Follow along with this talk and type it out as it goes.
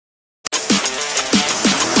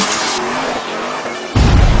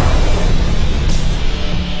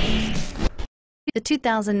The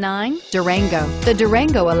 2009 Durango. The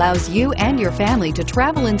Durango allows you and your family to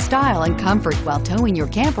travel in style and comfort while towing your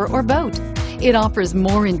camper or boat. It offers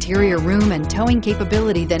more interior room and towing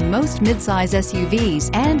capability than most midsize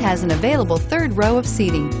SUVs and has an available third row of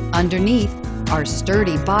seating. Underneath are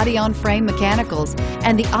sturdy body-on-frame mechanicals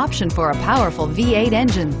and the option for a powerful V8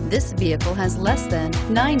 engine. This vehicle has less than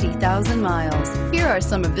 90,000 miles. Here are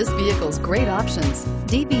some of this vehicle's great options: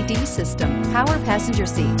 DVD system, power passenger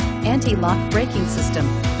seat, anti-lock braking system,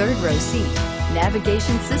 third row seat,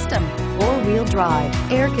 navigation system, four-wheel drive,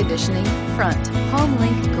 air conditioning, front,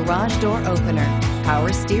 HomeLink garage door opener,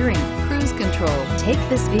 power steering, cruise control. Take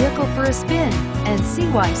this vehicle for a spin and see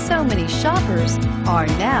why so many shoppers are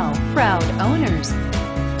now proud owners.